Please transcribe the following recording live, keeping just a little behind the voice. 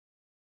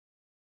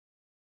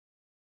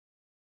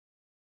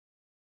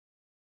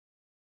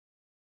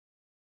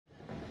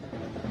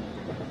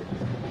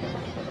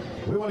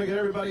want to get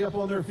everybody up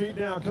on their feet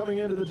now. Coming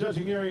into the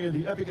judging area,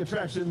 the Epic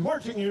Attraction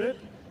Marching Unit,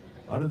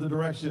 under the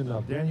direction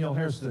of Danielle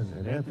Hairston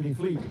and Anthony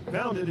Fleet.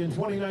 Founded in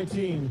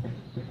 2019,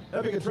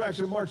 Epic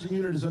Attraction Marching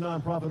Unit is a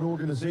nonprofit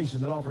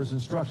organization that offers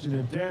instruction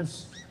in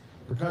dance,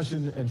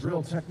 percussion, and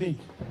drill technique.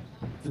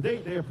 To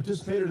date, they have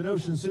participated in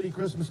Ocean City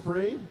Christmas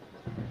Parade,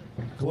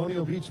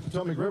 Colonial Beach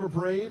Potomac River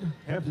Parade,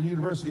 Hampton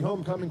University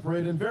Homecoming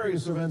Parade, and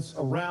various events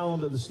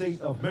around the state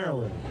of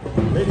Maryland.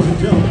 Ladies and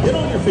gentlemen, get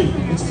on your feet.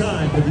 It's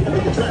time for the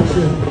Epic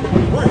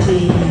Attraction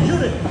Marching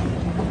Unit.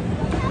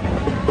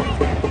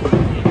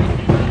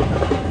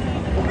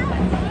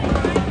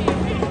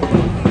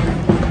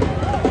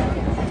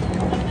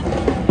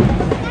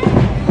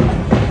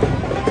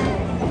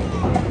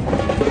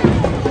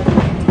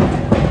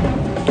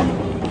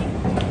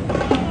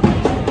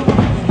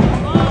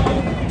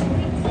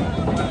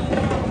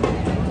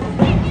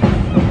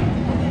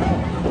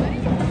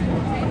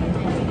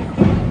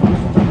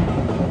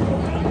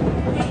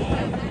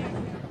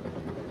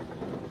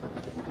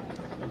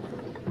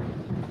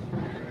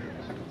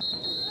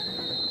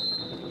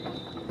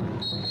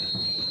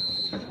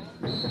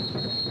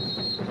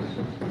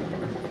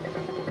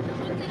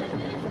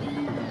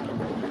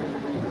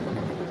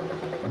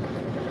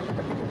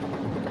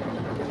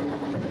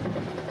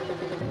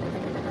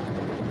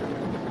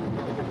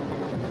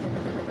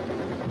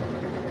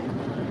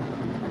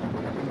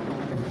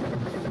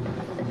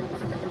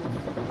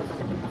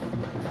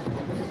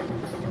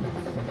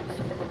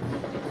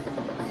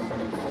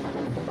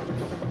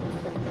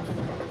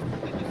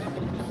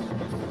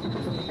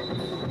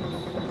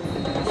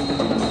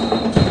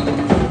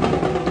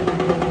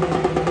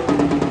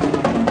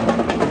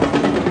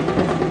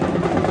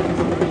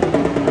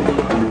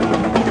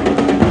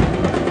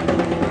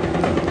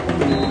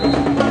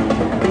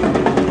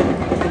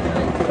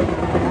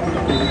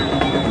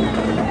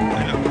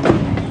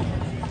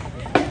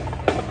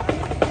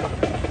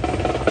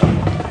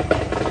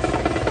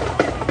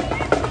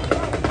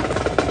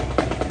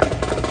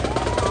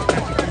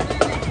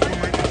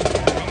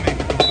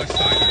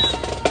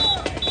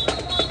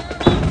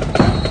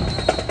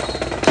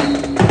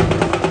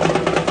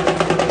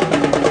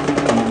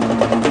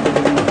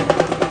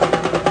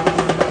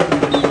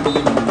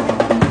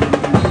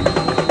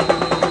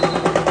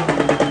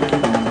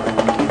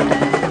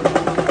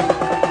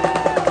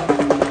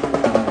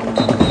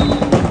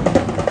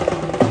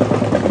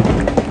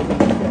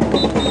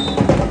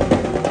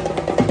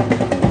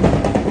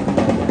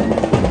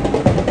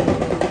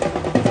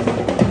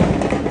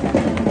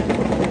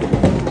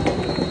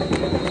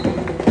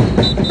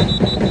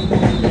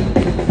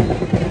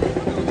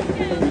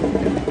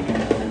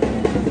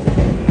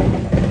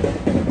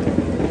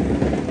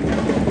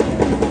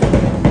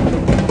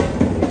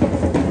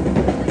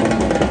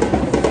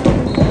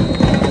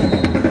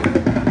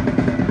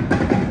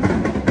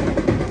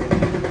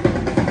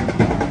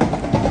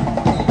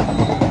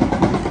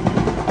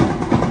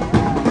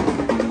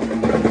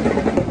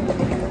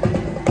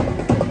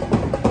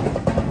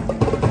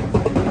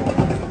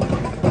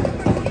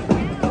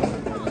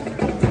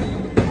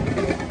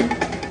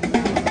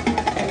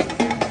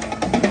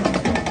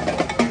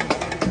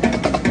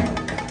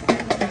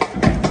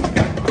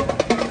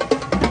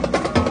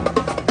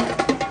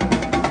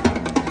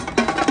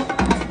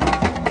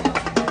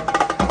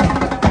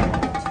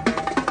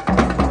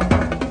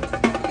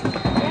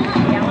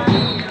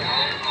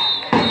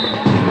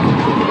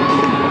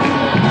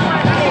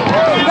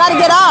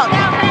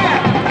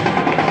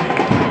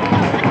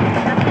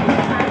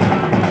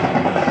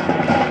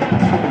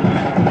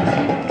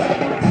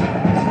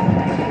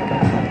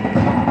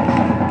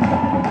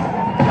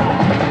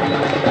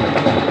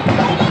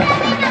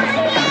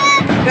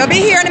 They'll be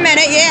here in a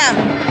minute, yeah.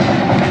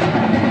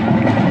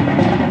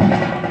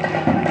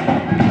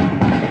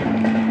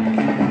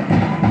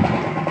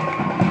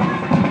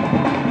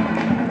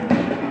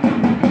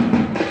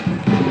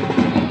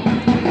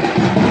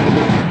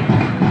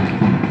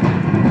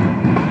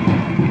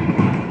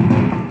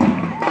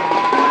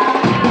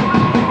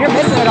 You're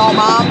missing it all,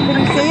 Mom. Can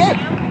you see it?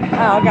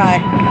 Oh,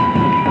 okay.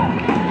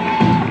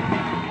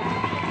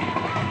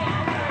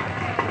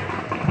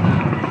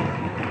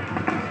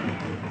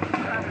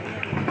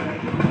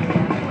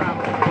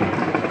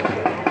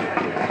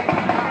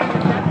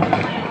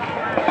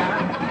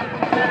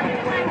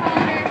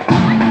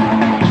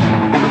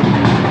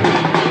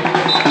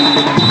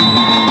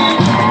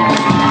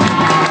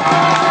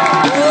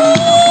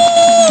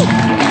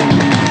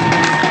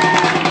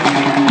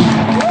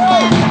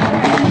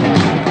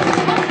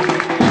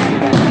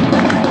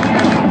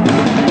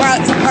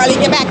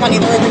 Get back, honey.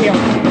 They're over here.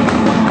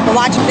 We'll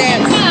watch them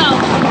dance.